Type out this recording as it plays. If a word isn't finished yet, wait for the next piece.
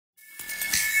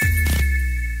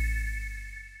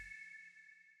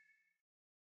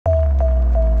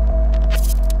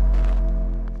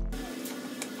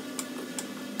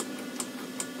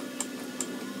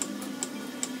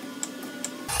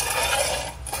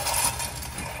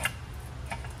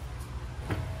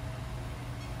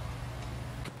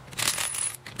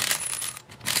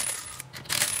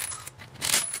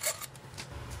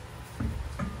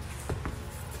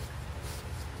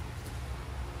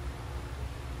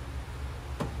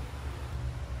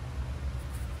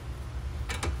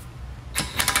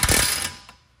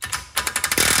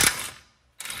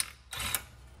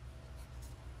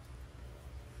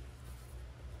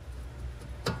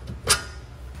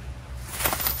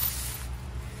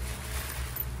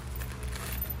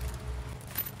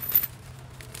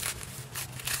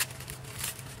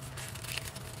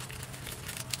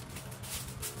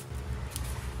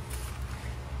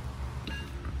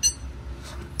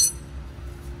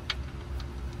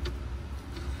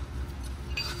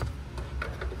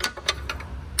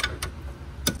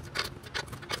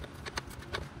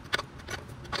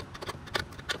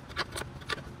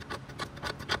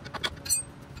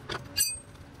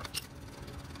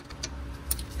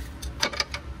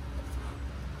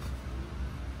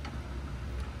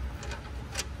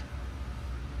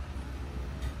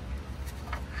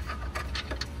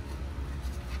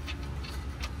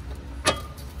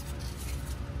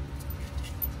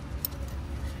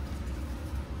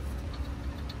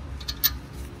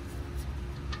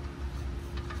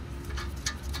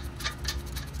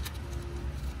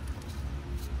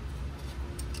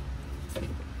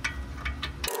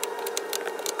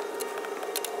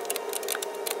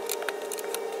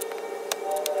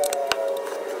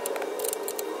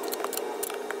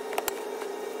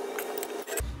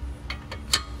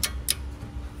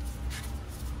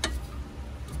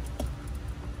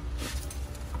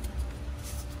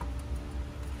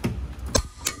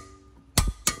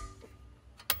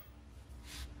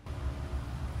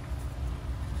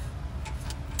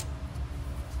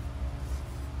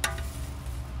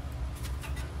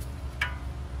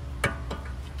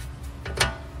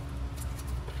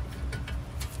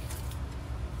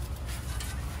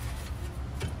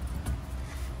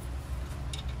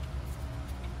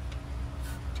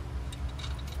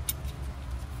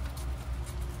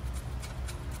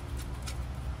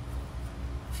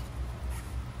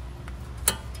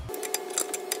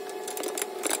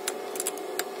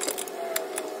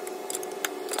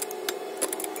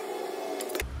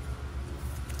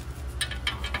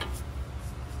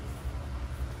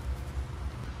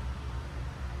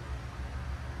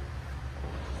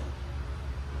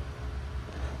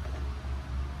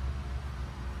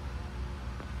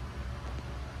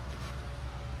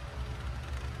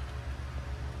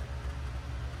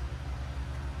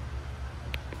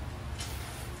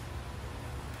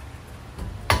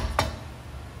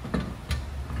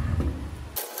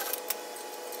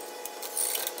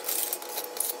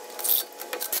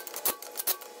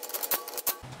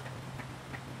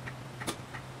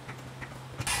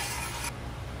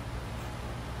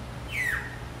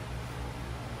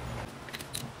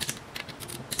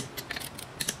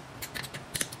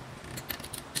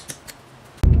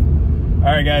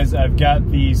Alright guys, I've got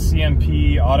the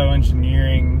CMP Auto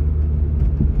Engineering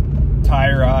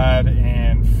tie rod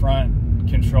and front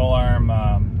control arm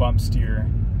bump steer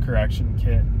correction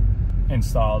kit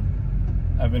installed.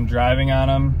 I've been driving on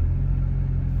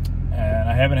them and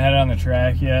I haven't had it on the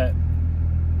track yet,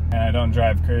 and I don't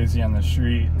drive crazy on the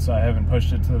street, so I haven't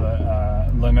pushed it to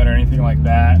the limit or anything like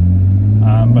that,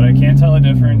 but I can tell a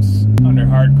difference under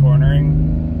hard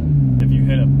cornering. If you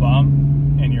hit a bump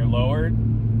and you're lowered,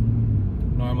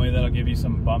 normally that'll give you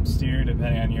some bump steer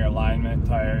depending on your alignment,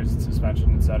 tires,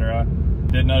 suspension, etc.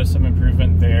 Did notice some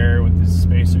improvement there with this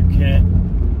spacer kit.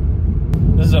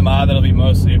 This is a mod that'll be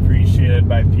mostly appreciated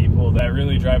by people that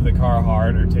really drive the car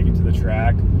hard or take it to the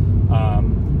track,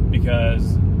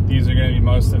 because these are going to be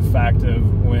most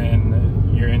effective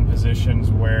when you're in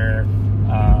positions where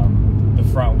the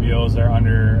front wheels are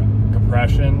under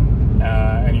compression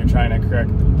and you're trying to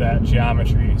correct that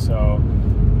geometry. So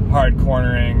hard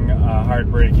cornering,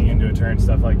 hard braking into a turn,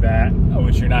 stuff like that,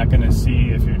 which you're not going to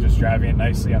see if you're just driving it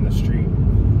nicely on the street.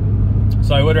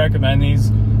 So I would recommend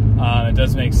these. It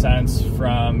does make sense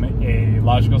from a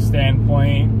logical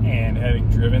standpoint and having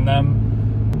driven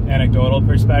them. Anecdotal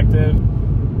perspective,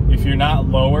 if you're not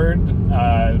lowered,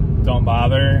 don't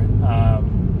bother,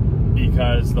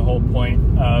 because the whole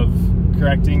point of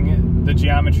correcting the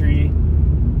geometry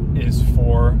is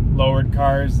for lowered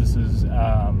cars. This is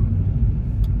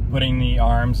putting the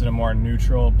arms in a more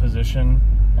neutral position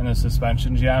in the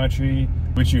suspension geometry,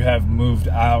 which you have moved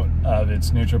out of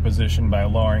its neutral position by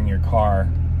lowering your car.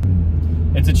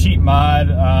 It's a cheap mod.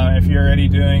 If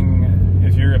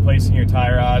you're replacing your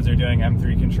tie rods or doing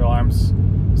M3 control arms,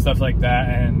 stuff like that,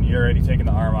 and you're already taking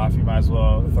the arm off, you might as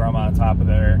well throw them on top of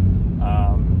there.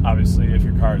 Obviously, if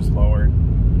your car is lowered.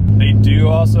 They do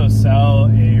also sell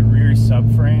a rear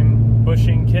subframe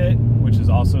bushing kit, which is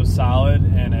also solid,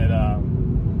 and it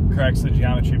corrects the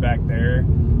geometry back there.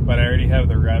 But I already have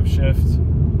the rev shift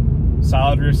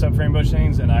solid rear subframe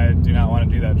bushings, and I do not want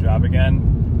to do that job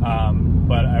again.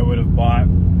 But I would have bought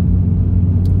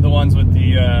the ones with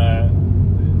the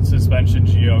suspension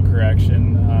geo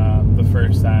correction the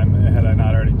first time had I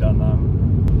not already done them.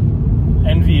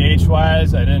 NVH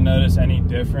wise, I didn't notice any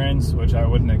difference, which I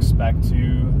wouldn't expect to.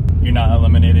 You're not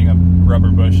eliminating a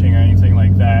rubber bushing or anything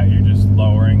like that. You're just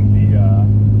lowering the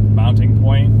mounting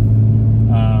point.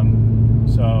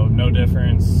 So no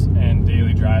difference in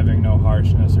daily driving, no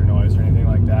harshness or noise or anything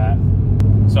like that.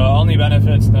 So only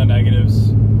benefits, no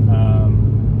negatives.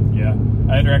 Yeah,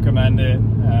 I'd recommend it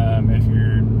if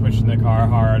you're pushing the car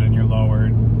hard and you're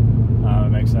lowered. It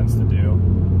makes sense to do.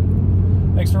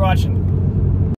 Thanks for watching.